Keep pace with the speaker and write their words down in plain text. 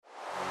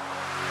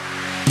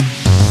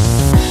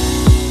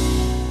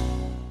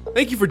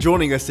Thank you for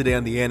joining us today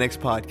on the Annex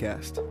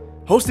Podcast,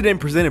 hosted and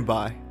presented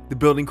by the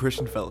Building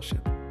Christian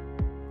Fellowship.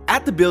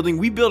 At the Building,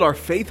 we build our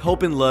faith,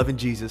 hope, and love in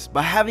Jesus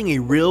by having a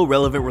real,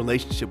 relevant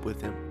relationship with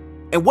Him.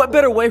 And what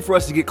better way for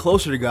us to get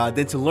closer to God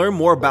than to learn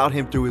more about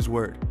Him through His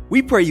Word?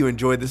 We pray you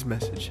enjoy this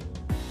message.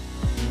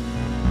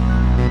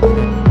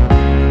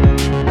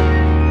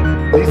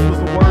 This was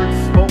the word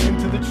spoken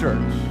to the church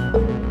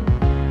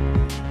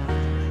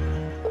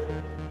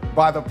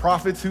by the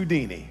prophets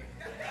Houdini.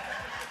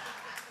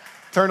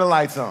 Turn the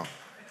lights on.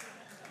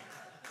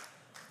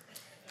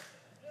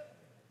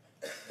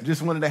 I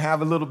just wanted to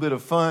have a little bit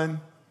of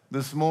fun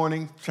this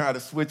morning, try to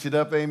switch it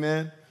up,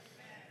 amen.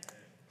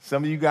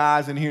 Some of you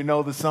guys in here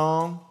know the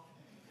song.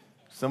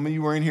 Some of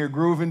you were in here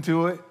grooving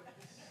to it.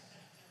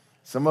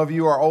 Some of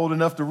you are old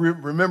enough to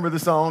remember the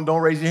song.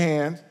 Don't raise your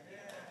hands.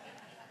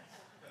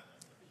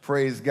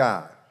 Praise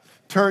God.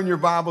 Turn your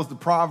Bibles to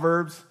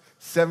Proverbs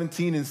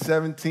 17 and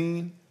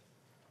 17.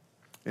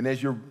 And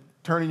as you're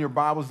turning your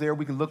Bibles there,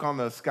 we can look on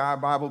the Sky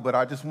Bible, but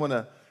I just want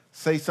to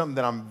say something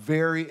that I'm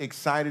very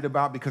excited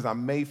about because I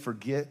may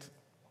forget.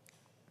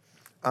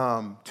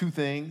 Two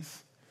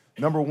things.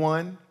 Number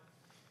one,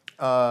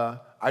 I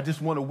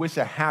just want to wish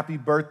a happy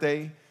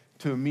birthday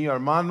to mi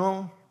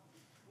hermano,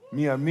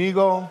 mi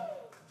amigo,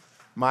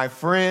 my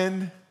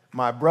friend,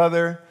 my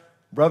brother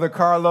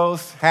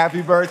Carlos.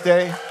 Happy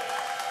birthday.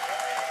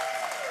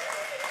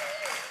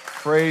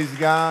 Praise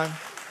God.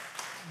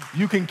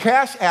 You can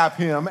cash app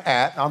him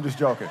at, I'm just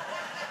joking.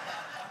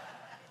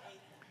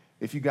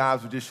 If you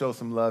guys would just show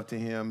some love to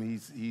him,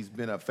 he's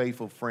been a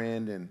faithful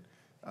friend and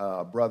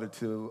brother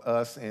to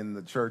us and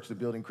the church, the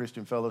Building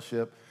Christian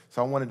Fellowship.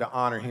 So I wanted to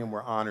honor him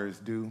where honor is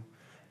due.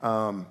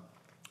 I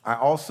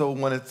also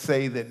want to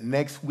say that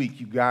next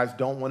week, you guys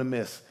don't want to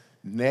miss.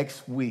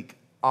 Next week,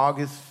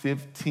 August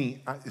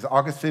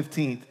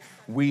 15th,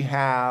 we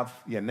have,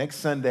 next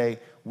Sunday,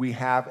 we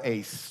have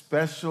a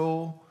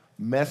special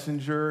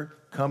messenger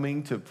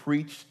coming to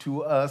preach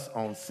to us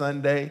on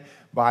Sunday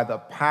by the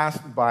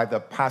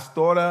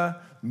Pastora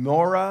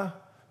Nora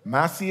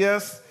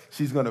Macias.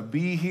 She's going to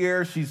be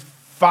here. She's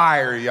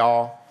fire,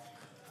 y'all.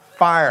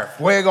 Fire.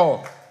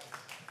 Fuego.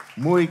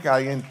 Muy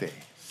caliente.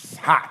 It's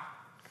hot.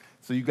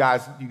 So you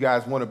guys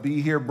want to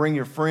be here. Bring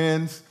your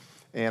friends.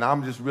 And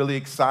I'm just really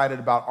excited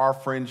about our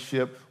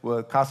friendship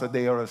with Casa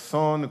de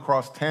Oración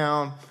across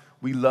town.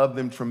 We love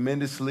them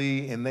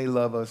tremendously, and they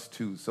love us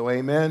too. So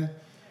amen.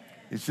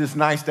 It's just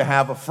nice to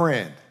have a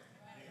friend.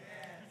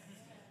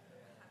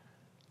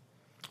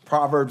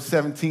 Proverbs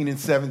 17 and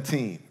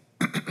 17.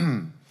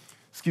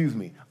 Excuse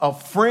me. A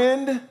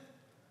friend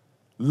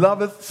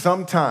loveth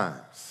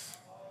sometimes.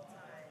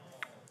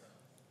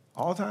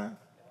 All time?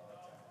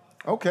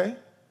 Okay.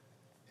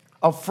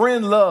 A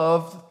friend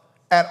loved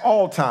at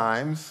all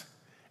times,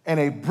 and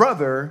a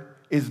brother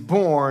is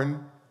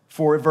born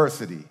for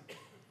adversity.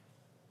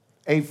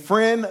 A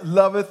friend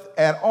loveth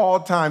at all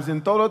times.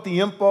 En todo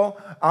tiempo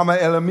ama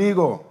el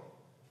amigo.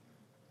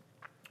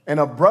 And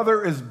a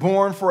brother is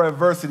born for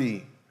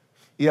adversity.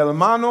 Y el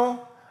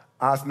hermano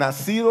has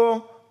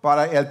nacido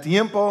para el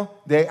tiempo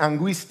de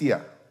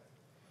angustia.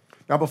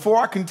 Now, before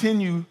I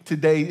continue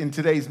today in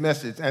today's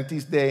message,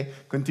 antes de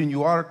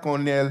continuar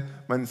con el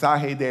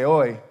mensaje de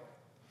hoy,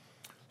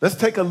 let's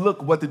take a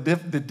look what the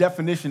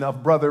definition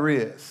of brother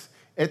is.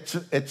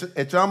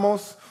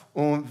 Echamos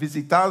un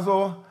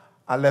vistazo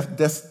a la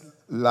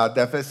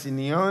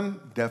definición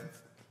de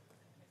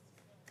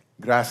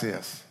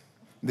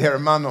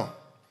hermano.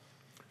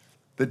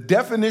 The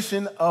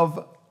definition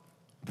of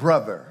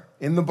brother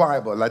in the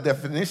Bible, la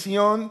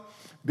definición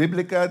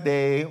bíblica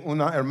de un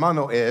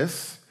hermano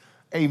es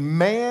a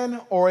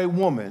man or a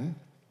woman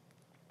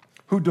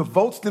who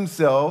devotes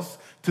themselves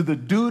to the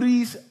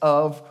duties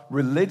of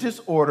religious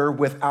order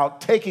without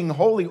taking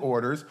holy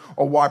orders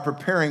or while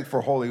preparing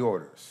for holy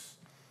orders.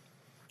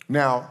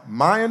 Now,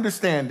 my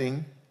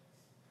understanding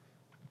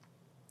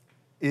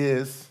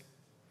is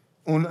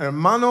un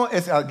hermano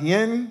es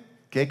alguien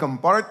que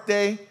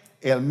comparte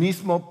el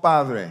mismo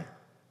padre.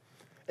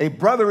 A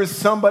brother is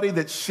somebody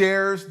that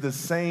shares the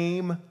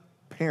same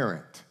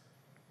parent.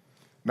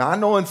 Now, I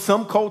know in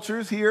some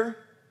cultures here,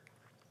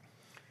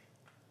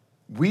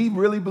 we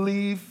really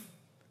believe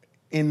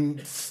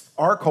in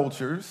our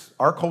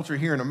culture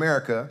here in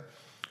America,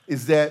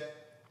 is that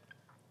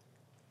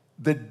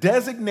the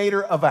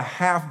designator of a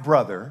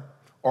half-brother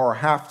or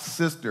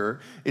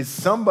half-sister is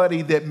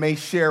somebody that may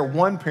share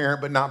one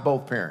parent but not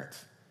both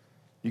parents.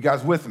 You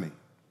guys with me?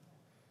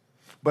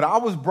 But I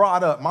was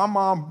brought up, my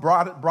mom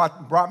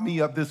brought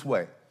me up this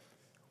way.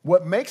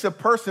 What makes a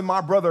person my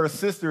brother or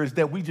sister is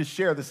that we just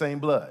share the same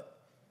blood.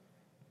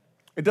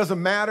 It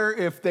doesn't matter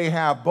if they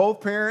have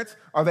both parents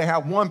or they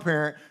have one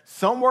parent.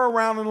 Somewhere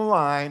around in the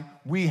line,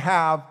 we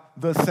have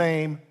the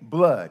same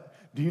blood.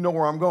 Do you know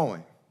where I'm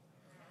going?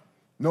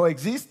 No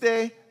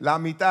existe la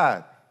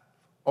mitad.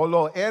 O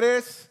lo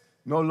eres,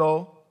 no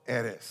lo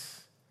eres.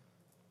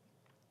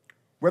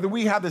 Whether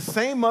we have the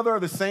same mother or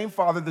the same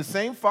father,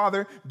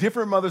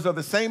 different mothers or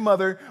the same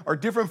mother or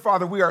different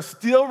father, we are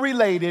still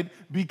related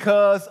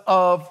because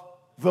of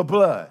the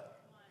blood.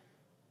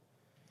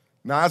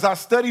 Now, as I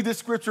studied this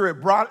scripture,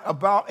 it brought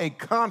about a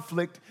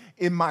conflict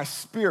in my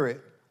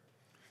spirit.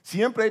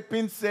 Siempre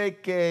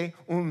pensé que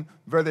un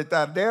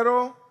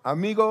verdadero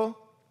amigo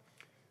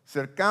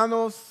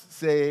cercano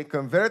se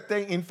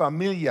convierte en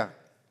familia.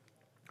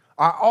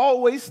 I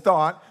always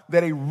thought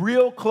that a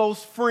real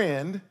close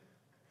friend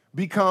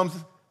becomes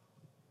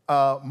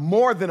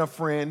more than a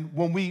friend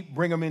when we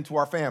bring them into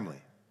our family.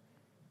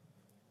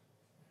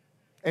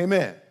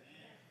 Amen.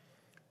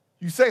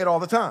 You say it all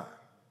the time.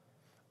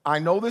 I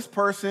know this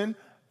person.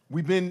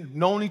 We've been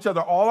knowing each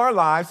other all our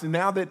lives, and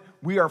now that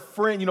we are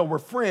friends, we're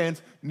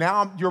friends.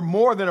 Now you're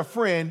more than a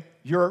friend.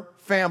 You're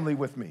family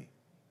with me.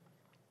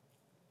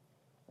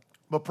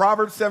 But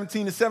Proverbs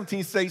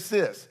 17:17 says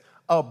this: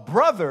 a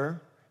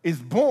brother is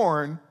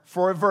born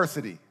for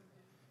adversity.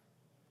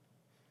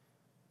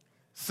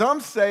 Some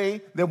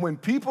say that when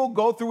people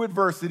go through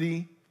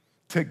adversity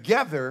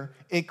together,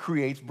 it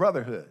creates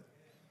brotherhood.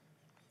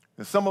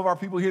 And some of our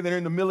people here that are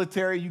in the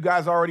military, you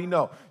guys already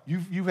know.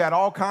 You've had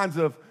all kinds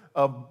of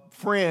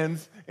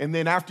friends, and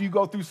then after you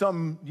go through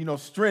something,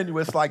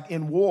 strenuous like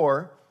in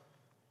war,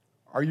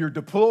 or you're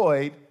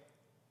deployed,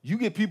 you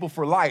get people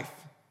for life.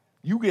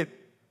 You get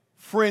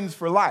friends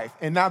for life.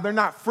 And now they're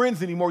not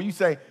friends anymore. You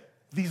say,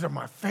 these are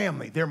my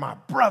family. They're my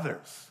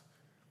brothers.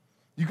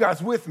 You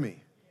guys with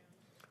me?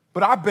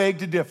 But I beg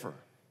to differ.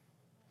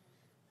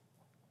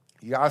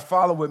 You guys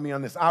follow with me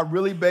on this. I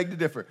really beg to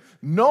differ.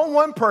 No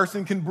one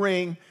person can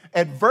bring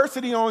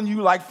adversity on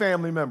you like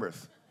family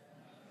members.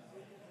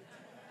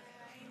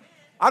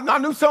 I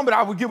knew somebody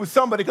I would get with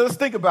somebody, because let's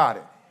think about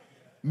it.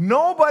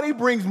 Nobody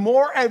brings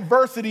more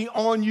adversity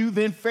on you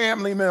than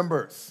family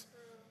members.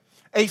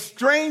 A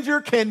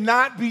stranger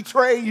cannot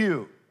betray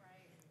you.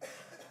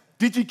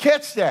 Did you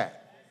catch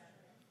that?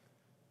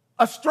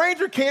 A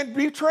stranger can't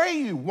betray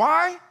you.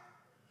 Why?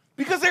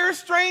 Because they're a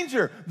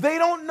stranger. They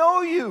don't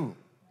know you.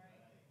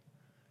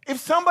 If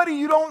somebody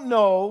you don't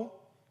know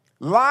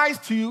lies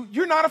to you,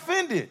 you're not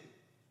offended.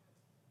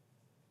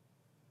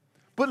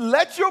 But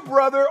let your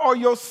brother or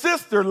your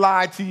sister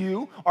lie to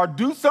you or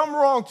do something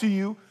wrong to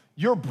you,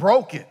 you're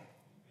broken.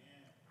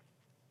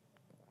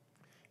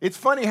 It's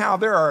funny how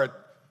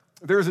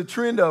there's a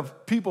trend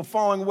of people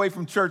falling away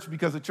from church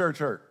because of church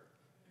hurt.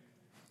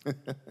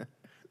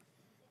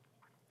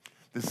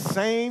 The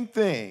same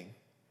thing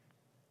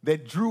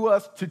that drew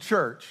us to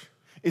church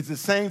is the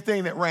same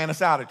thing that ran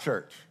us out of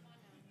church.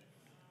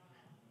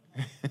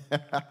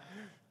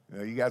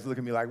 You guys look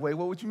at me like, wait,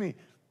 what you mean?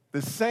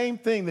 The same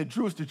thing that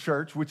drew us to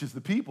church, which is the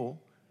people,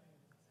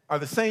 are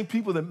the same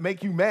people that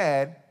make you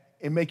mad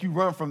and make you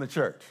run from the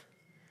church.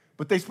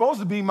 But they're supposed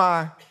to be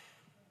my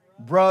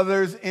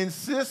brothers and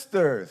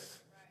sisters,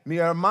 mi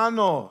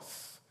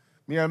hermanos,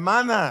 mi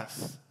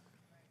hermanas.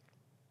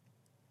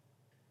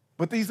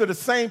 But these are the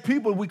same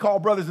people we call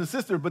brothers and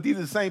sisters, but these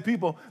are the same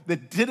people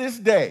that to this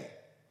day,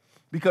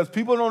 because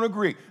people don't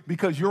agree,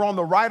 because you're on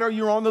the right or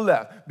you're on the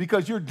left,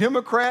 because you're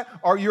Democrat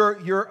or you're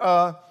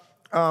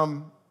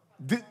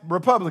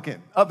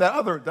Republican of the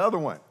other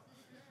one.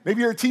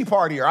 Maybe you're a Tea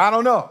Partier, I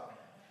don't know.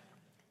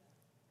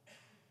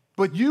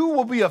 But you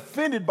will be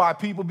offended by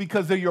people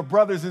because they're your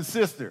brothers and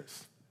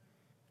sisters.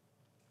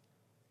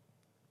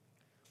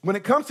 When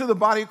it comes to the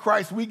body of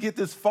Christ, we get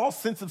this false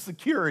sense of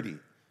security,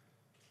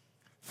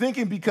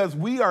 thinking because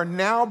we are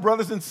now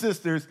brothers and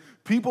sisters,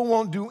 people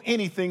won't do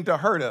anything to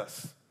hurt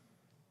us.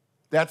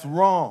 That's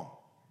wrong.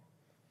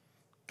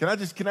 Can I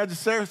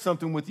just share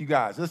something with you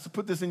guys? Let's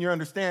put this in your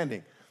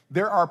understanding.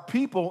 There are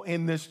people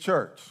in this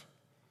church.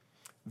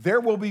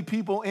 There will be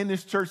people in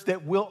this church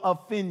that will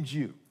offend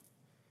you.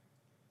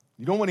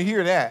 You don't want to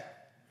hear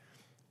that.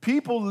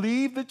 People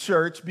leave the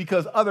church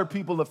because other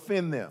people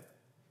offend them.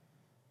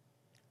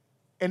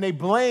 And they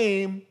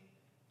blame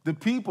the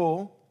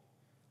people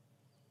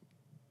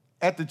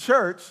at the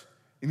church.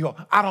 And you go,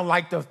 I don't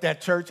like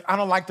that church. I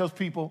don't like those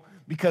people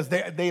because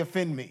they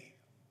offend me.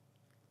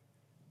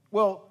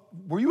 Well,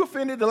 were you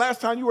offended the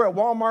last time you were at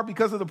Walmart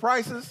because of the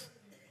prices?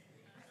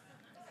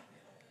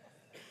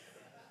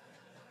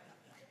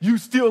 You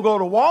still go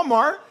to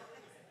Walmart.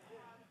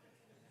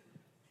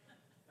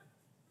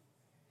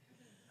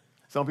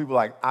 Some people are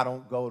like, I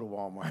don't go to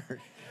Walmart.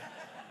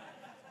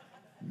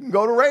 You can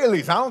go to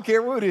Rayleigh's. I don't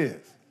care what it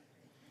is.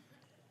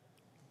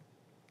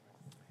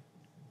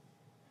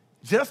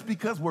 Just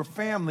because we're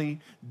family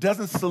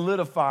doesn't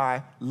solidify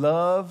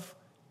love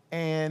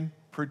and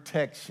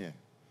protection.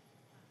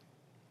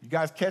 You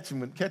guys catching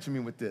me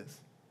with this?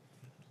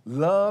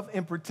 Love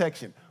and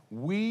protection.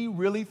 We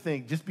really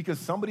think just because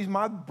somebody's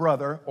my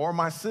brother or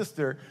my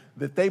sister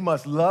that they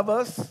must love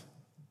us.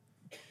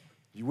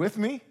 You with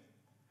me?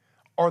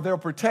 Or they'll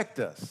protect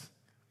us.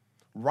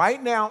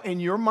 Right now in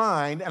your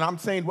mind, and I'm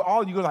saying, well,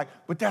 all you go like,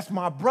 but that's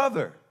my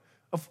brother.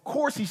 Of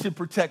course he should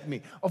protect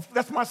me.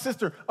 That's my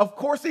sister. Of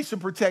course they should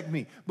protect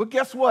me. But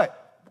guess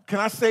what? Can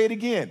I say it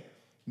again?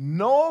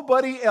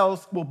 Nobody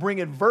else will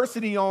bring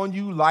adversity on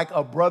you like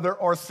a brother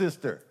or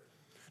sister.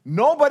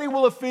 Nobody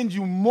will offend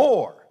you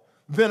more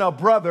than a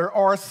brother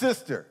or a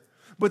sister.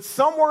 But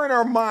somewhere in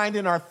our mind,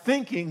 in our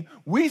thinking,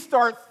 we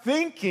start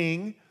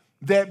thinking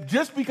that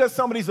just because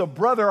somebody's a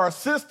brother or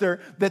sister,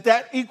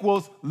 that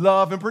equals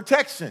love and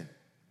protection.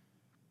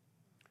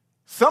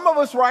 Some of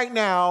us right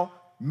now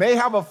may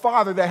have a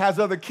father that has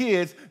other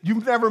kids.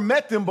 You've never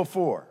met them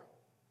before.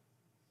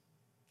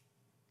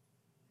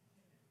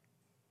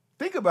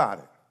 Think about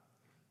it.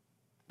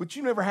 But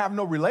you never have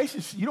no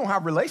relationship. You don't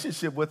have a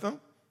relationship with them.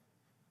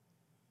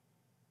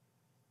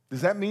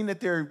 Does that mean that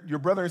they're your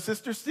brother and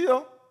sister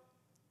still?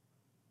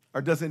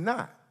 Or does it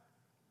not?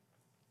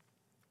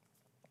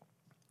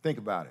 Think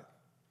about it.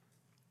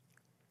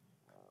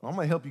 I'm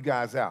going to help you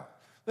guys out.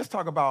 Let's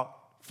talk about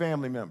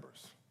family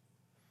members.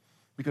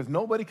 Because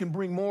nobody can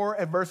bring more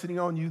adversity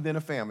on you than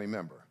a family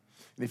member.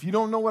 And if you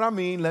don't know what I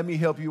mean, let me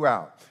help you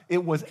out.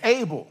 It was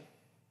Abel.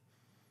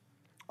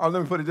 Or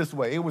let me put it this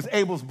way. It was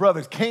Abel's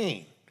brother,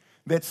 Cain,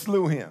 that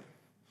slew him.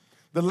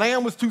 The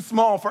land was too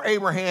small for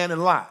Abraham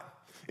and Lot.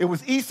 It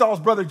was Esau's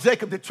brother,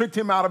 Jacob, that tricked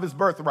him out of his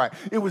birthright.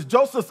 It was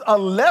Joseph's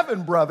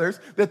 11 brothers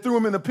that threw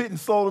him in the pit and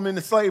sold him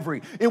into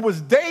slavery. It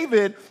was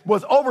David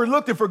was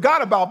overlooked and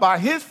forgot about by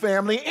his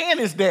family and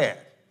his dad.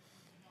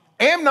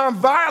 Amnon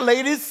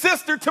violated his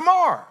sister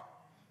Tamar.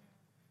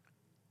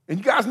 And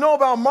you guys know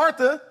about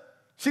Martha.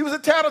 She was a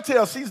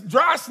tattletale. She's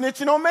dry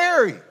snitching on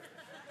Mary.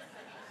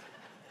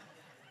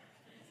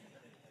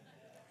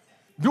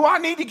 Do I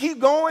need to keep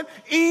going?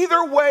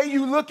 Either way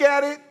you look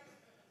at it,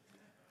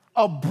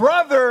 a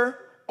brother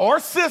or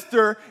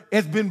sister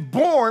has been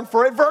born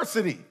for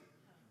adversity.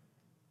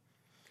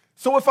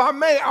 So if I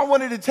may, I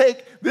wanted to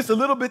take this a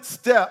little bit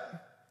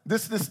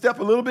this step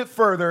a little bit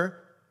further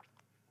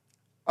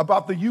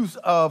about the use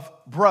of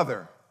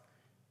brother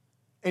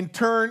and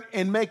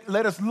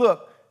let us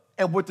look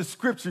at what the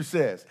scripture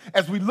says.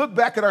 As we look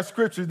back at our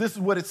scripture, this is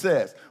what it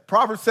says.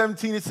 Proverbs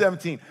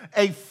 17:17.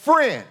 A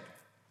friend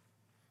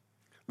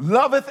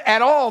loveth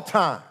at all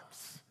times,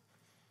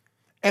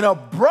 and a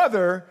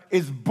brother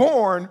is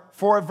born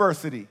for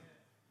adversity.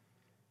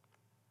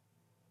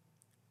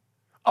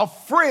 A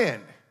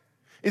friend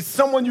is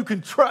someone you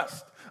can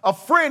trust. A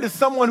friend is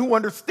someone who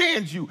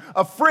understands you.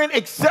 A friend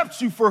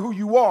accepts you for who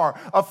you are.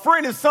 A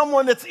friend is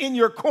someone that's in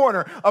your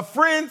corner. A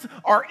friends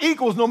are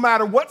equals no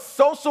matter what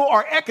social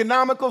or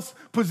economical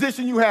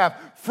position you have.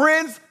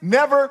 Friends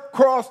never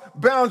cross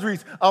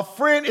boundaries. A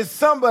friend is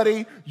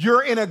somebody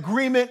you're in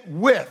agreement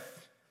with.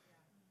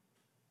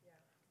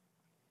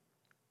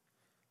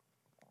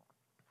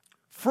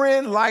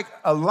 Friend, like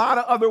a lot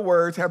of other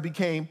words, have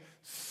become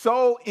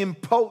so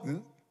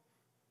impotent,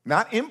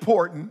 not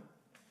important,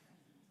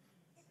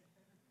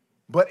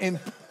 but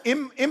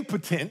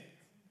impotent,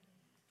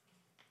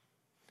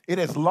 it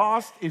has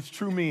lost its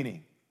true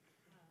meaning.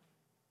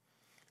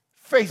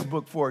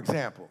 Facebook, for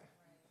example.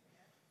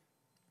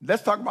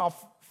 Let's talk about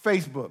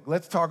Facebook.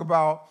 Let's talk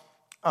about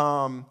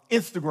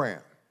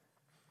Instagram.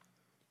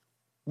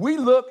 We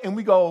look and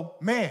we go,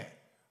 man,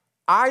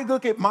 I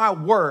look at my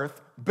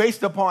worth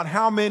based upon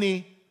how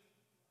many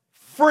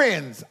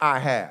friends I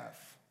have.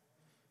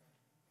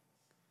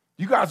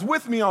 You guys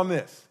with me on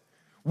this?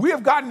 We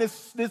have gotten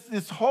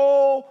this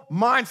whole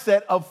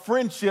mindset of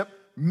friendship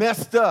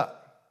messed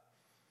up.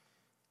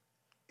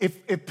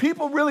 If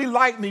people really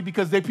like me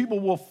because people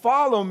will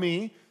follow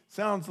me,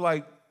 sounds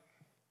like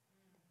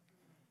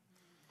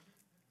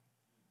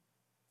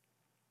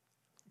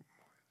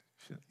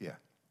yeah.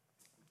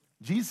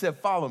 Jesus said,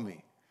 follow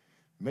me.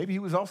 Maybe he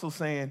was also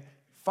saying,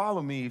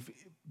 follow me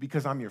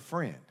because I'm your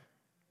friend.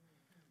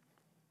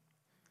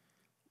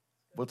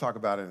 We'll talk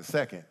about it in a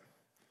second.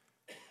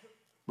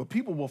 But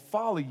people will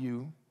follow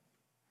you,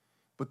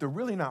 but they're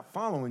really not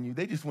following you.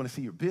 They just want to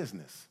see your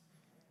business.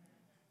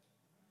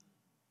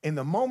 And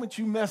the moment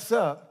you mess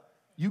up,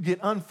 you get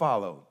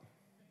unfollowed.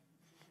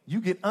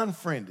 You get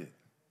unfriended.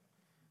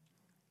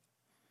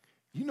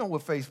 You know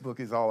what Facebook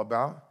is all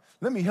about.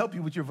 Let me help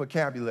you with your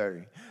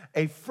vocabulary.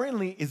 A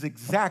friendly is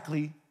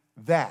exactly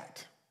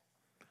that.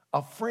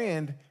 A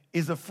friend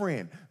is a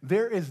friend.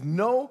 There is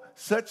no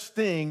such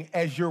thing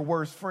as your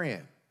worst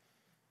friend.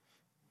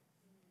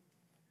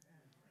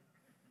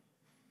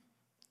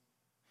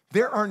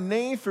 There are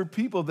names for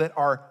people that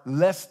are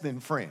less than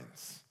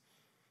friends.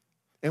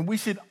 And we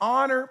should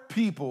honor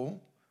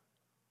people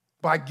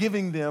by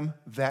giving them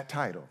that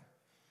title.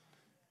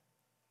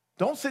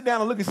 Don't sit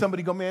down and look at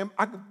somebody and go, man,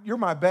 you're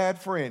my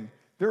bad friend.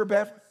 They're a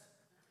bad friend.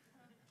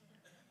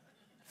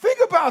 Think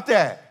about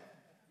that.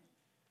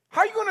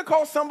 How are you going to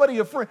call somebody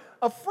a friend?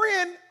 A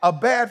friend, a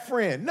bad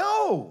friend.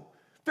 No,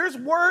 there's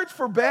words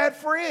for bad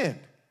friend.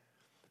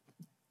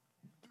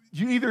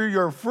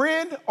 You're a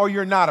friend or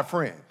you're not a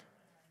friend.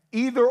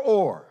 Either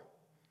or.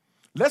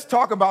 Let's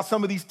talk about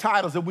some of these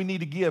titles that we need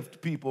to give to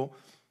people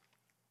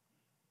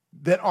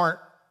that aren't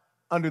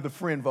under the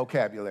friend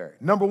vocabulary.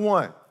 Number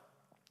one,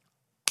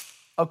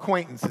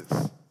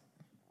 acquaintances.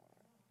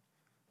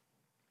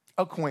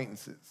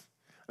 Acquaintances.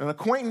 An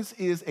acquaintance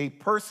is a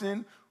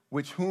person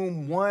with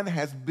whom one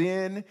has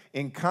been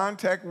in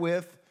contact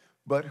with,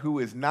 but who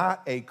is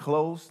not a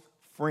close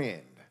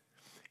friend.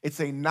 It's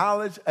a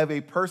knowledge of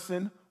a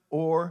person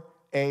or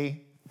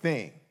a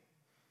thing.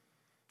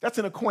 That's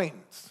an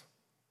acquaintance.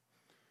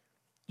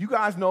 You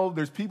guys know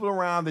there's people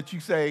around that you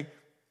say,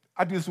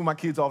 I do this with my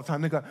kids all the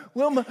time. They go,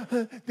 well,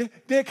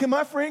 Dad, can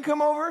my friend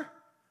come over?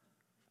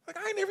 Like,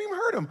 I ain't never even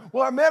heard him.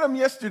 Well, I met him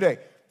yesterday.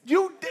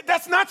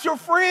 That's not your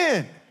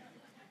friend.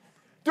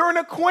 They're an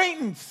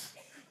acquaintance.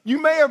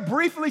 You may have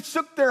briefly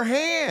shook their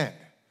hand,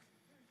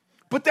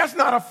 but that's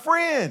not a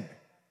friend.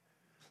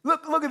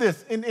 Look at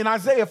this. In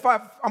Isaiah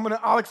 5,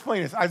 I'll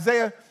explain this.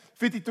 Isaiah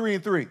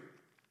 53:3.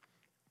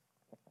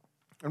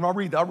 And I'll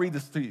read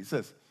this to you. It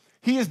says,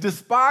 he is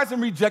despised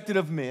and rejected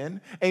of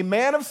men, a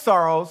man of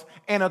sorrows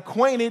and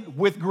acquainted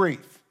with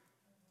grief.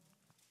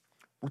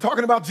 We're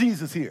talking about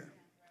Jesus here.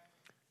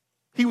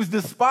 He was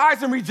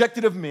despised and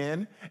rejected of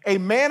men, a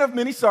man of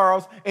many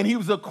sorrows, and he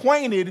was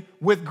acquainted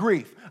with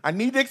grief. I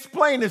need to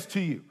explain this to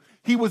you.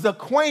 He was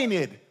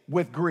acquainted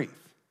with grief.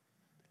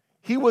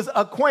 He was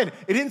acquainted.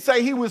 It didn't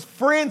say he was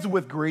friends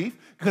with grief,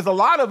 because a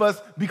lot of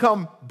us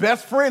become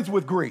best friends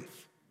with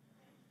grief.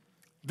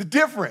 The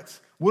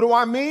difference. What do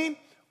I mean?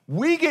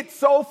 We get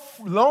so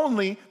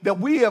lonely that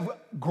we have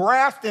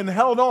grasped and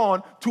held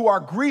on to our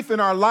grief in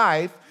our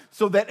life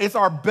so that it's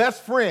our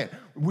best friend.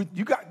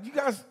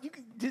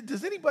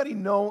 Does anybody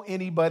know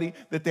anybody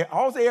that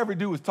all they ever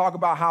do is talk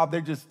about how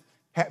they're just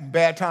having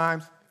bad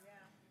times?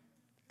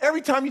 Yeah.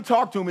 Every time you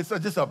talk to them, it's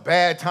just a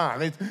bad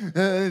time. It's,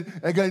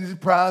 I got this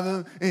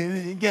problem.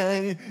 It's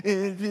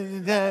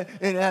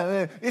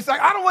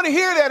like, I don't want to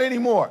hear that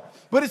anymore.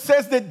 But it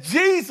says that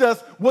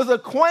Jesus was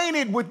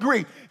acquainted with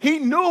grief. He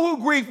knew who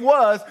grief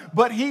was,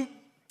 but he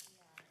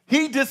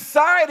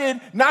decided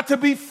not to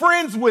be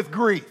friends with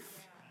grief.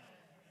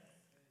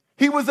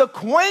 He was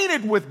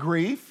acquainted with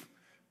grief,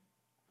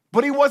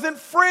 but he wasn't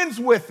friends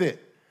with it.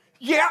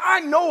 Yeah, I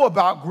know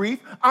about grief.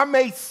 I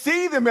may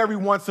see them every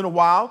once in a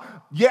while.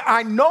 Yeah,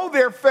 I know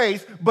their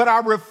face, but I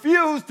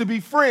refuse to be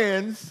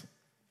friends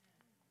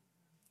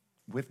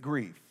with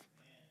grief.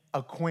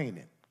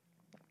 Acquaintances.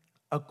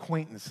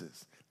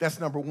 That's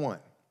number one.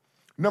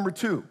 Number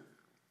two,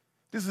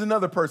 this is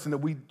another person that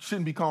we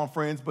shouldn't be calling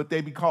friends, but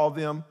they call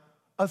them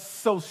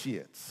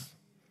associates.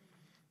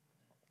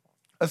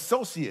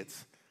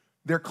 Associates,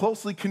 they're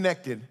closely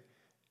connected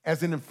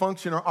as in a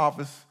function or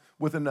office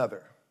with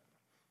another.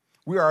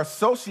 We are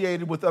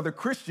associated with other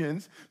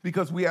Christians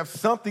because we have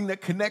something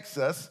that connects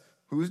us,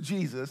 who is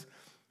Jesus,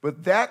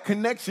 but that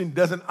connection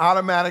doesn't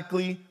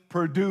automatically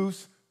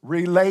produce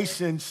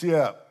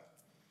relationship.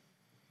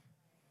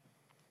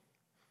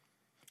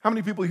 How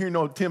many people here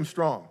know Tim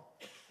Strong?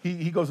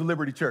 He goes to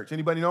Liberty Church.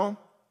 Anybody know him?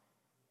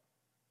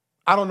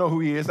 I don't know who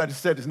he is. I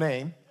just said his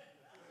name.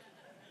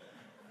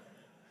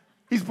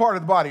 He's part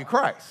of the body of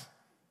Christ.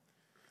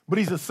 But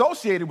he's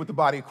associated with the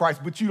body of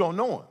Christ, but you don't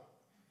know him.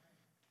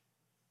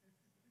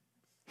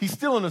 He's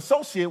still an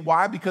associate.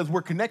 Why? Because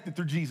we're connected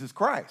through Jesus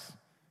Christ.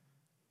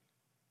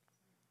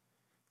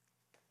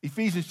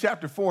 Ephesians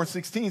chapter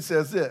 4:16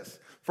 says this,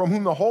 from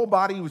whom the whole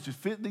body was just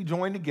fitly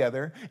joined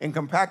together and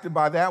compacted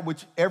by that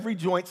which every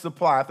joint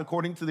supplieth,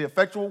 according to the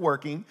effectual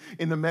working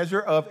in the measure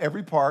of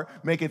every part,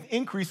 maketh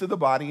increase of the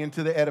body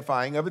into the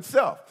edifying of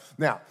itself.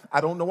 Now,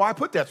 I don't know why I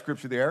put that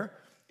scripture there,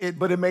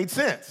 but it made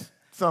sense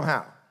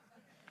somehow.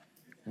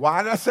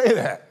 Why did I say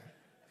that?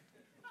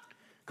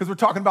 Because we're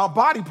talking about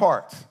body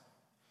parts.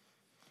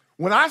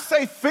 When I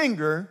say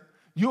finger,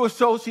 you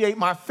associate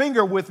my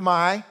finger with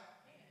my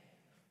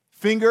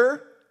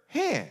finger,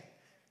 hand.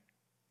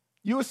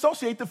 You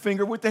associate the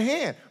finger with the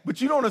hand,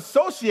 but you don't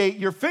associate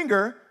your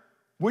finger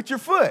with your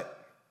foot.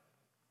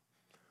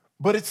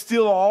 But it's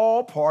still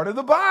all part of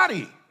the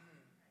body.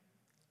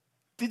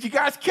 Did you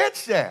guys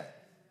catch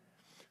that?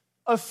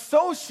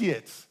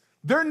 Associates,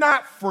 they're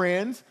not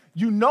friends.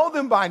 You know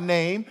them by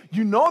name.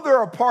 You know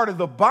they're a part of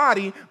the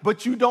body,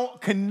 but you don't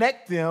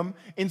connect them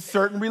in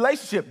certain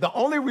relationship. The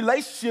only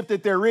relationship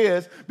that there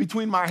is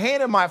between my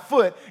hand and my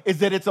foot is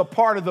that it's a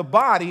part of the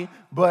body,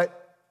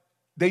 but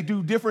they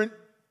do different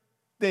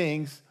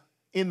things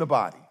in the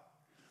body.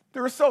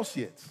 They're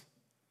associates.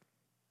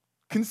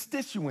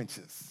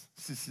 Constituents.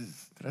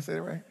 Did I say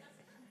that right?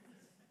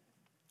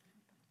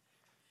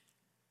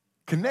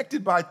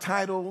 Connected by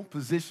title,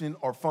 position,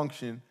 or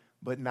function,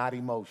 but not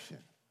emotion.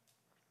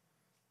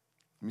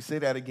 Let me say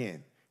that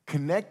again.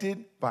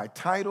 Connected by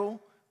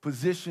title,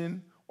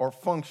 position, or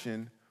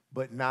function,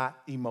 but not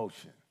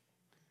emotion.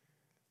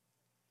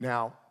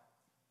 Now,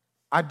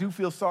 I do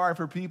feel sorry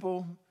for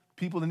people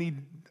that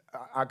need,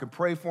 I could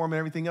pray for them and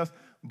everything else,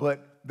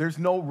 but there's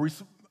no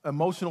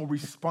emotional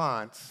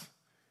response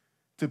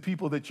to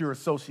people that you're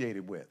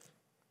associated with.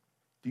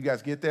 Do you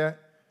guys get that?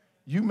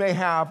 You may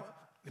have,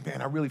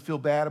 man, I really feel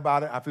bad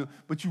about it,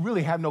 but you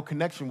really have no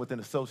connection with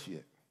an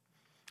associate.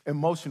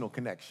 Emotional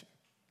connection.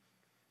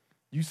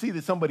 You see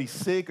that somebody's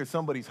sick or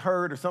somebody's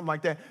hurt or something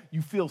like that,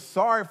 you feel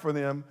sorry for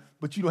them,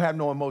 but you don't have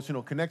no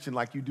emotional connection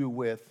like you do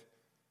with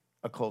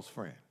a close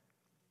friend.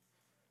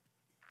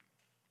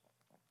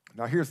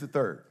 Now, here's the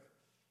third.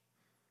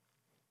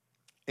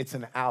 It's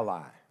an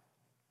ally.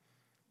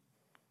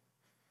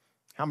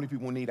 How many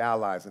people need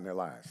allies in their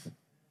lives?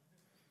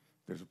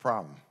 There's a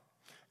problem.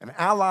 An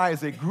ally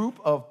is a group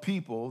of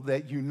people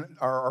that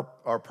or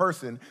a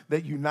person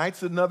that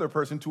unites another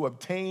person to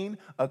obtain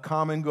a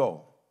common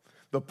goal.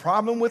 The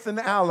problem with an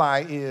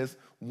ally is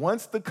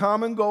once the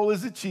common goal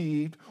is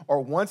achieved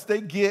or once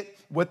they get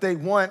what they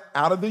want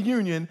out of the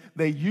union,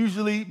 they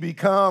usually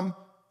become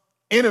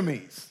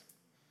enemies,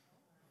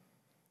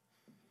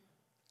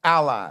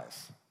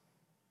 allies.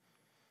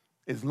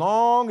 As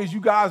long as you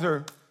guys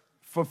are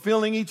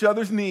fulfilling each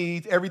other's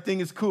needs, everything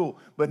is cool.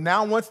 But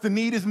now once the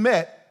need is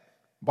met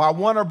by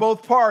one or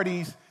both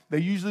parties, they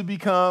usually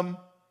become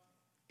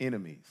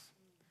enemies.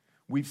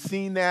 We've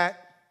seen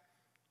that.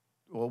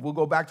 Well, we'll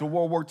go back to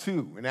World War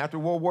II. And after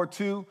World War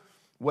II,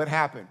 what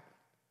happened?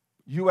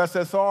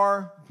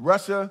 USSR,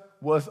 Russia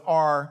was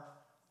our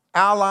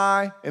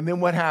ally, and then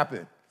what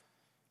happened?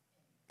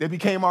 They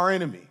became our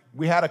enemy.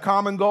 We had a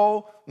common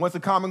goal. Once the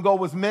common goal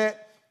was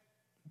met,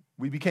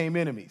 we became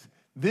enemies.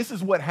 This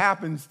is what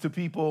happens to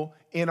people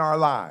in our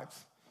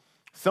lives.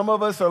 Some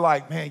of us are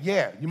like, man,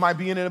 yeah, you might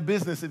be in a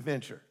business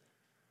adventure.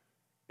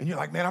 And you're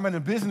like, man, I'm in a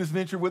business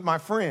venture with my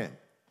friend.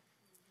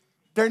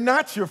 They're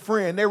not your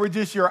friend. They were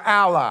just your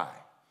ally.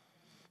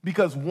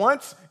 Because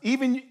once,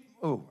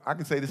 I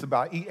can say this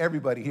about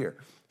everybody here.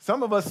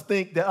 Some of us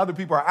think that other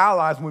people are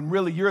allies when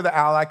really you're the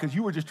ally because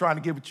you were just trying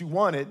to get what you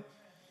wanted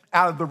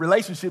out of the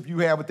relationship you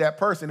had with that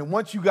person. And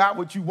once you got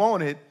what you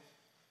wanted,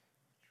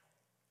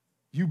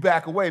 you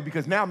back away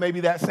because now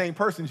maybe that same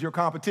person's your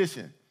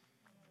competition.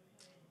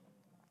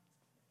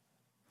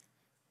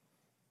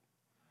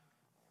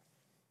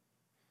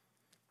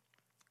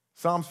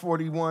 Psalms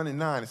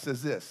 41:9, it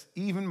says this,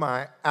 even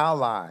my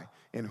ally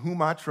in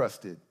whom I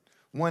trusted,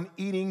 one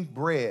eating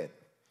bread,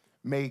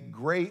 made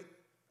great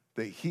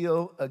the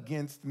heel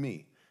against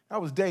me.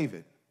 That was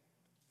David.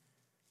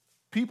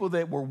 People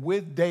that were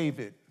with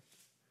David,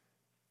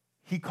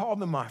 he called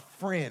them my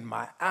friend,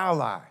 my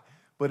ally.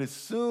 But as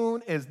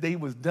soon as they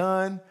was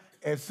done,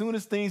 as soon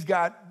as things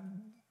got,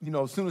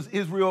 as soon as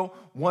Israel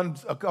won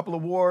a couple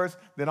of wars,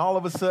 then all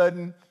of a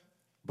sudden,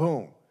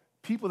 boom,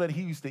 people that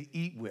he used to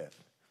eat with,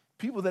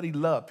 people that he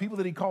loved, people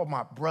that he called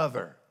my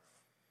brother,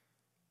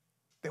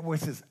 that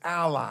was his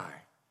ally,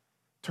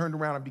 turned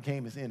around and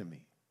became his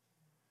enemy.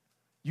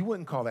 You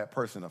wouldn't call that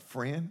person a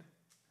friend.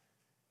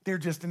 They're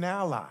just an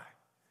ally.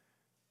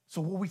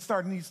 So what we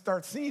need to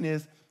start seeing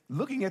is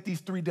looking at these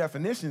three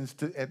definitions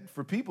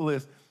for people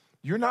is,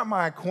 you're not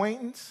my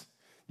acquaintance,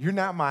 you're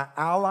not my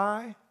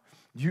ally,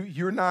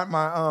 you're not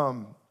my,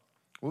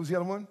 what was the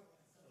other one?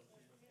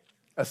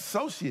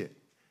 Associate.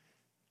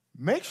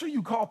 Make sure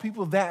you call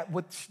people that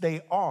which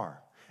they are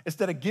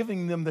instead of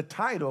giving them the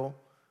title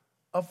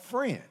of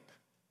friend.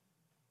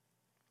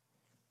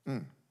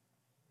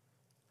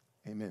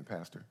 Amen,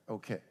 Pastor.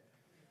 Okay.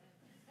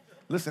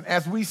 Listen,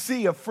 as we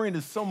see, a friend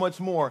is so much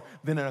more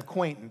than an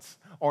acquaintance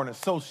or an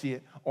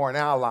associate or an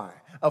ally.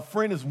 A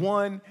friend is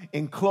one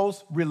in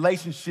close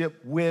relationship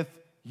with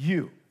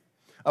you.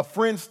 A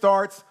friend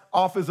starts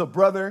off as a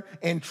brother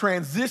and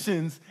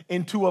transitions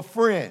into a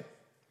friend.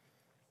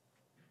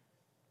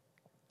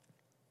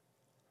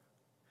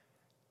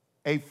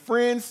 A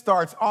friend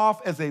starts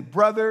off as a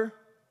brother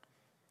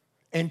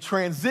and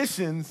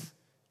transitions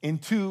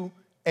into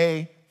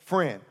a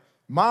friend.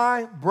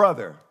 My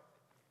brother,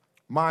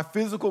 my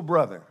physical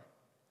brother,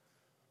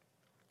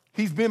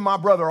 he's been my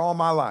brother all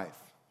my life.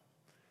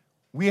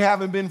 We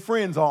haven't been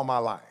friends all my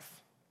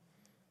life.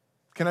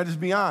 Can I just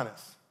be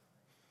honest?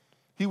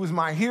 He was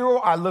my hero.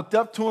 I looked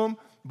up to him,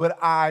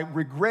 but I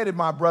regretted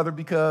my brother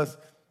because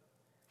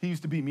he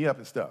used to beat me up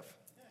and stuff.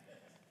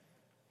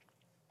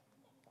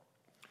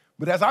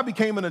 But as I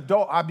became an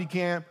adult, I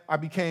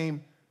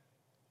became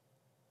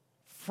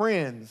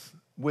friends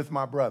with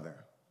my brother.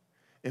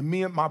 And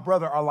me and my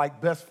brother are like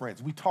best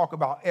friends. We talk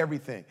about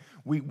everything.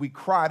 We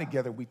cry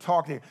together. We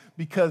talk together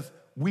because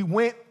we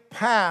went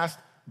past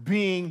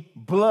being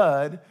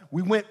blood.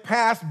 We went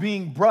past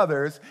being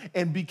brothers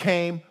and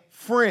became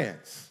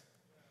friends.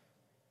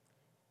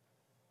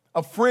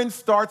 A friend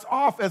starts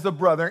off as a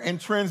brother and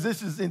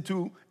transitions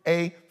into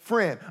a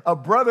friend. A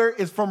brother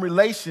is from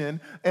relation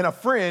and a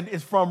friend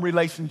is from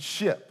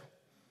relationship.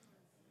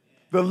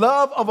 The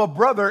love of a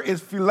brother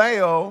is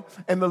phileo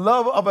and the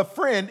love of a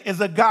friend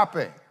is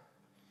agape.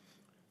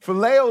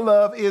 Phileo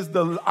love is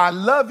I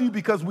love you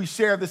because we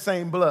share the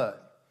same blood.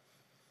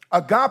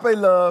 Agape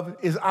love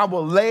is I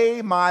will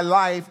lay my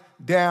life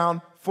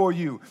down for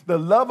you. The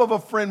love of a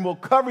friend will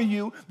cover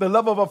you. The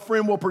love of a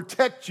friend will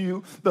protect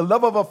you. The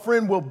love of a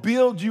friend will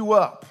build you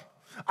up.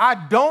 I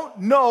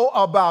don't know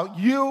about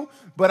you,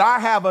 but I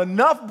have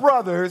enough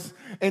brothers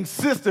and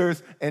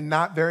sisters and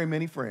not very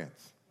many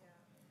friends.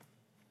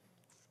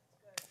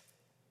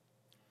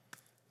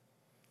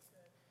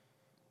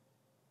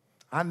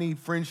 I need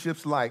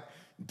friendships like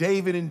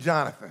David and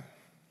Jonathan.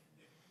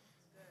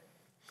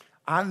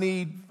 I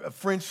need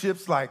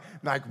friendships like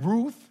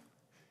Ruth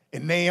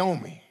and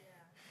Naomi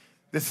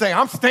that say,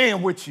 I'm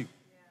staying with you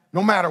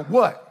no matter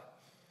what.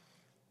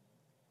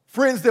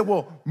 Friends that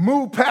will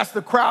move past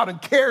the crowd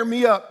and carry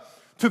me up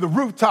to the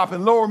rooftop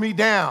and lower me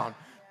down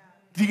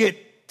to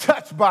get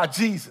touched by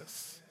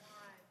Jesus.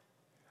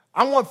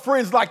 I want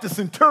friends like the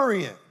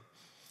centurion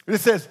that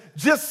says,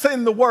 just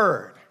send the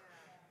word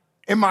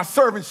and my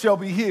servant shall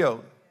be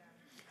healed.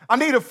 I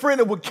need a friend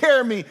that will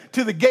carry me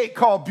to the gate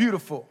called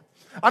Beautiful.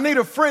 I need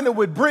a friend that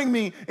would bring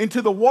me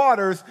into the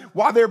waters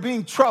while they're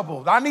being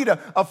troubled. I need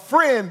a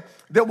friend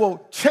that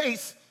will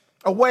chase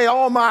away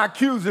all my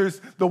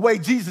accusers the way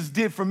Jesus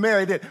did for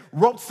Mary, that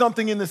wrote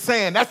something in the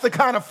sand. That's the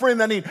kind of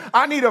friend I need.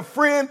 I need a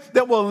friend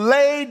that will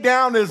lay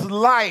down his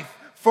life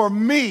for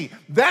me.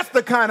 That's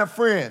the kind of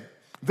friend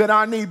that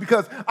I need,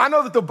 because I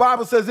know that the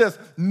Bible says this: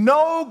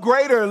 no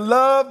greater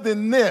love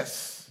than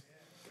this,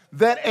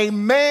 that a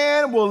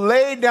man will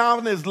lay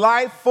down his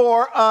life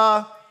for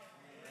a...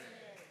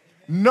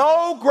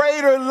 No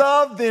greater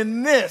love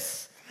than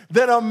this,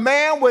 that a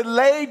man would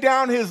lay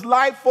down his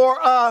life for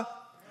a...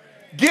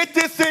 Get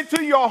this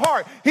into your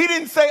heart. He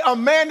didn't say a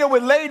man that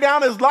would lay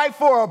down his life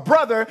for a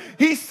brother.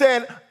 He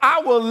said,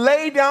 I will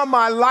lay down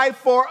my life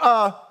for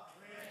a...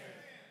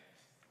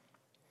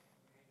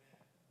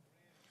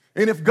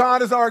 And if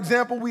God is our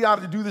example, we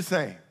ought to do the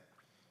same.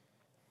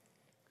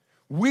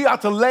 We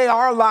ought to lay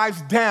our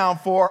lives down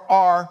for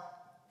our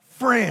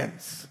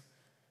friends,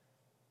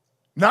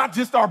 not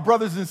just our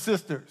brothers and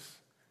sisters.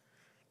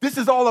 This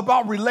is all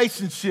about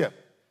relationship,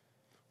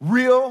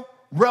 real,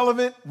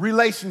 relevant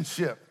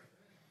relationship.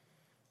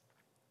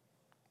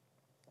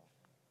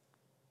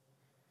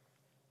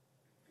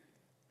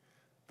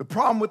 The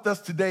problem with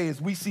us today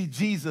is we see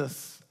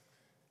Jesus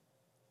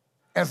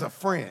as a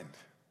friend,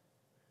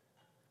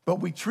 but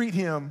we treat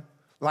him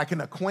like an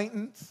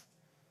acquaintance,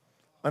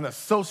 an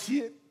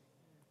associate,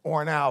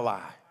 or an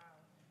ally.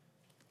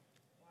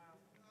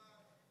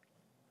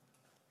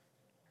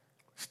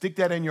 Stick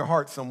that in your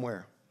heart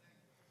somewhere.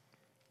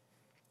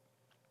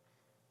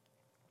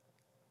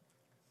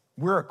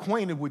 We're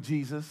acquainted with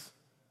Jesus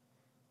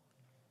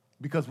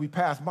because we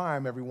pass by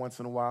him every once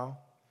in a while.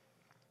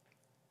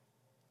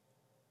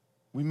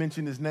 We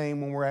mention his name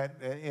when we're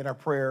in our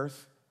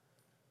prayers,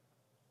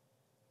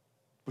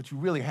 but you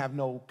really have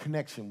no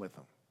connection with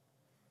him.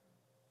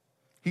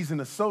 He's an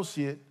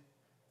associate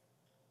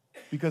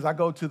because I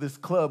go to this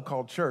club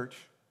called church.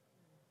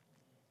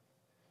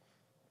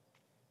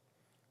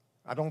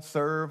 I don't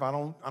serve, I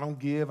don't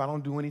give, I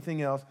don't do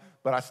anything else,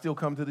 but I still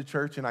come to the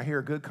church and I hear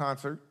a good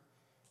concert.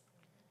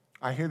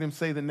 I hear them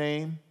say the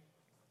name.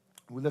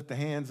 We lift the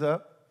hands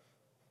up.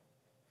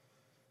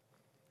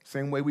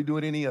 Same way we do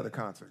at any other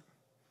concert.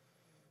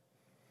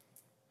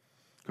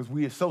 Because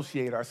we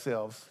associate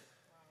ourselves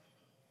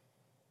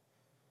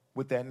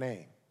with that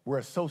name. We're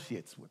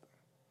associates with him.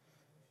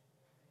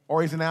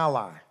 Or he's an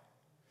ally,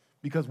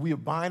 because we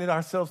have binded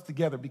ourselves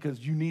together because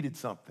you needed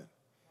something.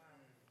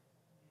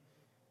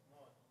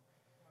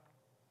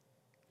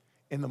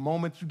 In the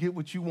moment you get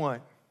what you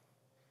want,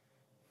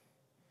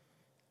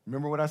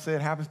 remember what I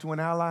said happens to an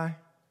ally?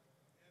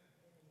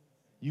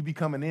 You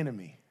become an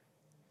enemy.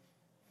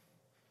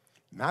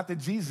 Not that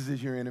Jesus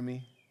is your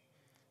enemy,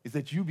 it's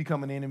that you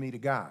become an enemy to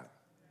God.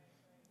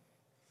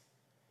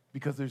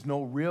 Because there's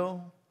no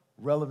real,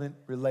 relevant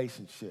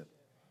relationship.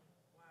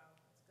 Wow,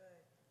 that's good.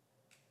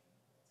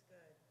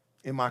 That's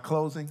good. In my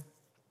closing,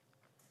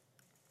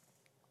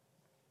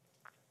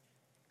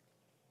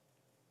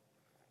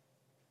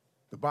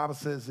 the Bible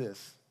says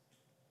this: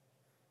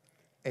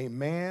 a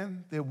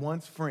man that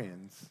wants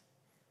friends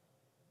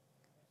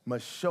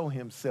must show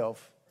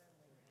himself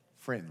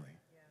friendly.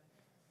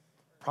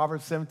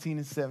 Proverbs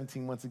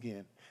 17:17, once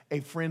again. A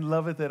friend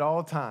loveth at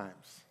all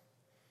times,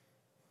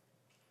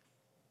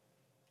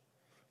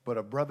 but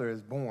a brother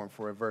is born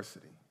for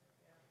adversity.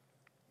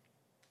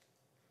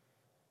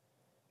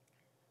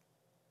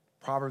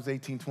 Proverbs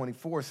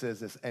 18:24 says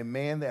this: a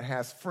man that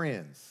has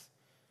friends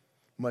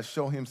must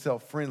show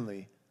himself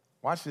friendly.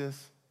 Watch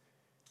this.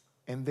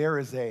 And there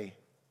is a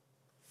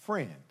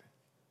friend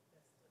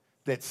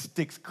that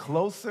sticks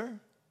closer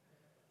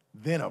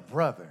than a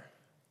brother.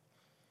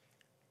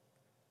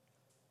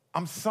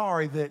 I'm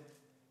sorry that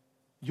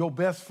your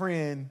best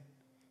friend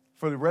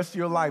for the rest of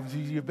your life,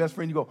 your best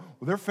friend, you go,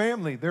 well, they're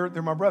family, they're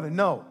my brother.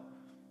 No.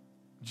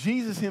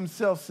 Jesus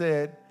himself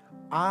said,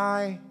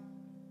 I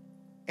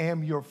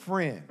am your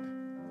friend,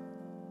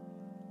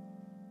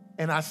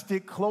 and I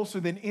stick closer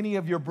than any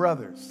of your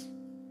brothers.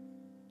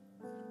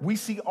 We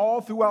see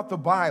all throughout the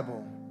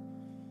Bible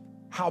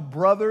how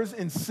brothers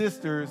and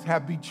sisters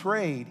have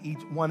betrayed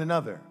one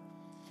another.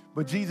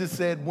 But Jesus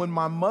said, when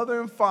my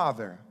mother and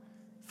father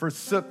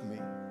forsook me,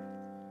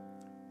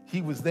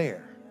 he was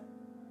there.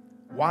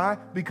 Why?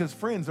 Because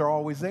friends are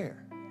always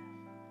there.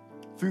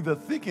 Through the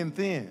thick and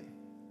thin,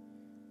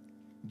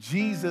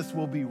 Jesus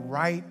will be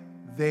right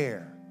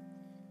there.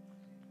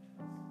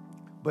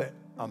 But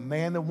a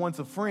man that wants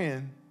a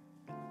friend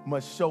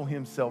must show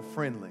himself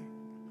friendly.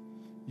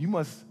 You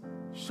must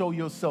show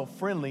yourself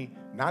friendly,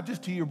 not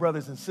just to your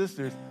brothers and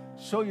sisters,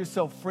 show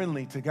yourself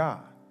friendly to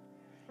God.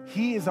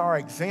 He is our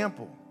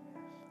example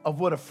of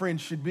what a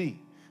friend should be,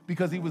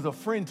 because he was a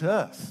friend to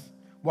us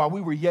while we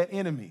were yet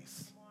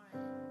enemies.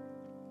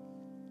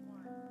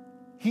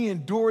 He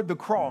endured the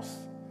cross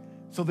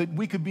so that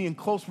we could be in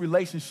close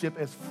relationship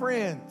as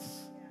friends.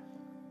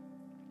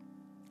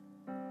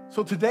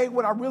 So today,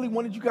 what I really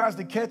wanted you guys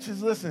to catch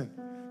is, listen,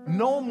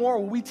 no more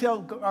will we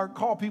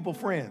call people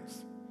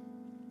friends.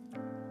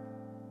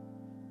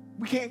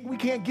 We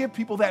can't give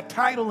people that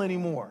title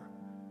anymore.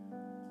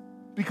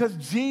 Because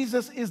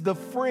Jesus is the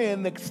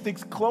friend that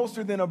sticks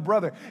closer than a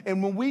brother.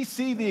 And when we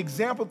see the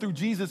example through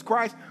Jesus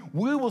Christ,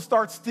 we will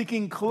start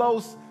sticking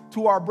close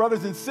to our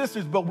brothers and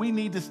sisters, but we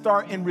need to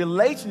start in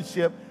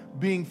relationship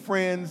being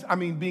friends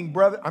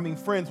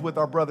with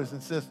our brothers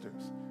and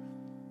sisters.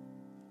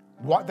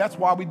 That's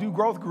why we do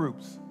growth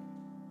groups.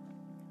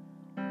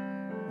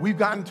 We've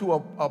gotten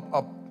to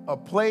a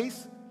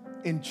place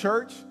in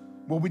church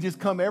where we just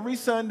come every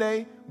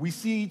Sunday, we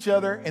see each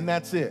other, and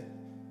that's it.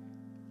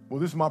 Well,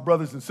 this is my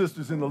brothers and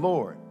sisters in the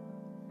Lord.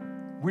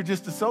 We're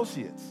just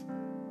associates.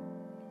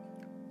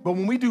 But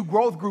when we do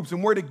growth groups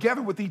and we're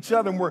together with each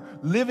other and we're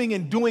living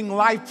and doing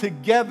life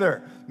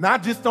together,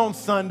 not just on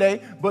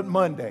Sunday, but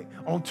Monday,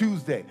 on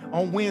Tuesday,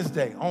 on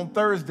Wednesday, on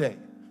Thursday.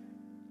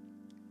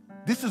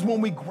 This is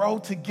when we grow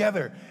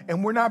together,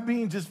 and we're not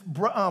being just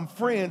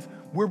friends.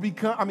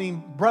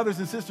 Brothers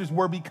and sisters,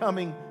 we're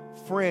becoming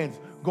friends,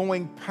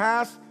 going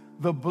past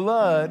the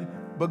blood,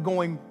 but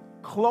going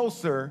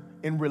closer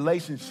in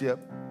relationship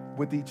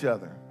with each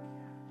other.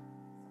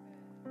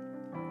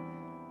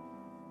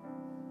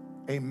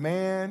 A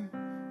man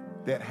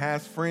that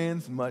has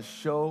friends must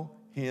show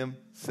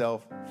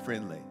himself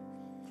friendly.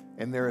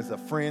 And there is a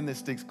friend that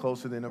sticks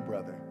closer than a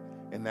brother,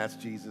 and that's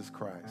Jesus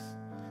Christ.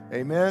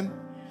 Amen?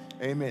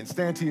 Amen.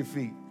 Stand to your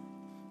feet.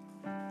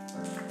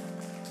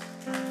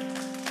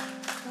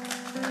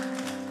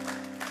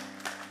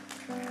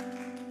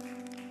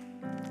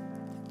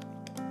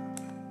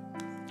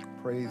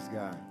 Praise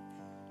God.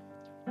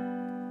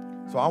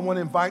 So I want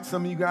to invite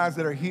some of you guys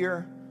that are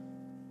here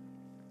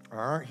or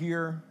aren't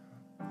here.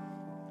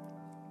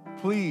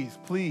 Please,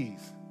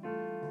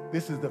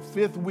 this is the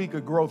 5th week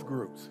of growth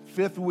groups.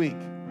 5th week.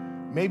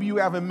 Maybe you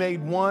haven't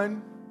made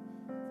one.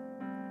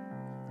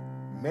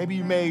 Maybe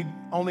you made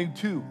only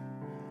 2.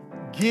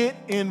 Get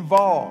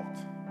involved.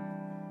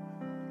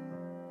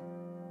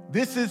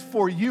 This is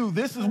for you.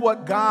 This is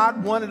what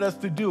God wanted us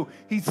to do.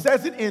 He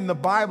says it in the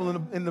Bible,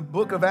 in the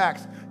book of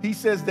Acts. He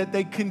says that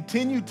they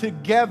continue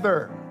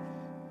together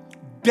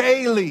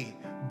daily,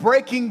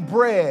 breaking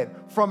bread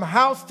from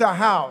house to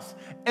house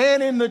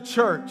and in the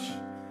church,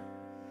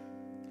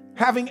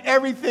 having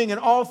everything and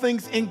all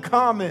things in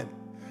common.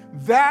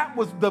 That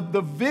was the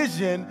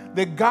vision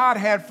that God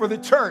had for the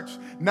church.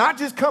 Not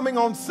just coming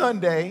on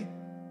Sunday,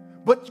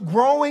 but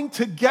growing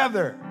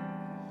together.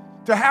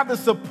 To have the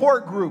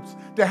support groups,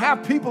 to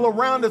have people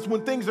around us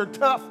when things are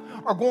tough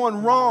or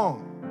going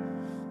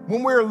wrong.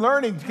 When we're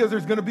learning, because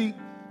there's going to be,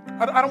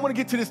 I don't want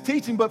to get to this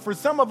teaching, but for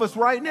some of us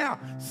right now,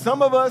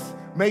 some of us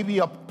may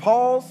be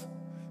Paul's,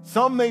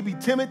 some may be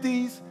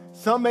Timothy's,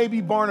 some may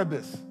be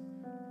Barnabas.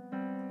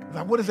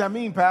 Like, what does that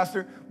mean,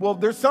 Pastor? Well,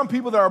 there's some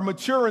people that are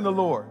mature in the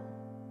Lord.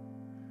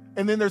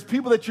 And then there's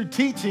people that you're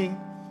teaching,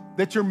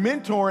 that you're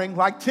mentoring,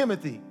 like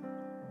Timothy.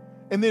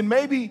 And then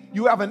maybe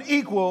you have an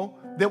equal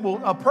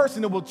a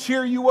person that will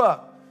cheer you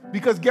up.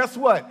 Because guess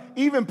what?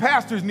 Even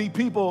pastors need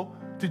people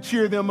to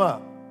cheer them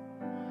up.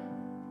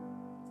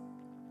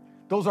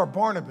 Those are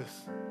Barnabas.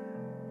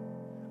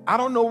 I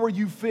don't know where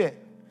you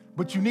fit,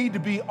 but you need to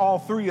be all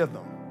 3 of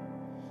them.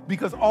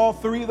 Because all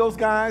 3 of those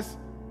guys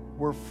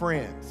were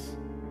friends.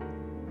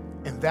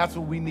 And that's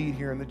what we need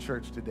here in the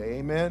church today.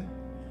 Amen?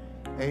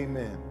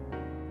 Amen.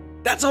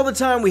 That's all the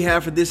time we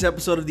have for this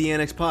episode of the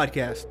Annex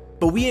Podcast.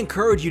 But we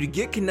encourage you to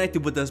get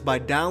connected with us by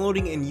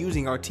downloading and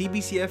using our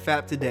TBCF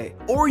app today.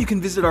 Or you can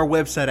visit our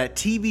website at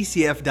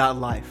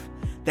tbcf.life.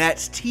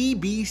 That's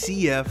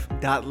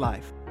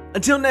tbcf.life.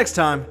 Until next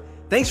time,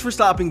 thanks for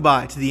stopping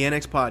by to the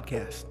Annex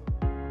Podcast.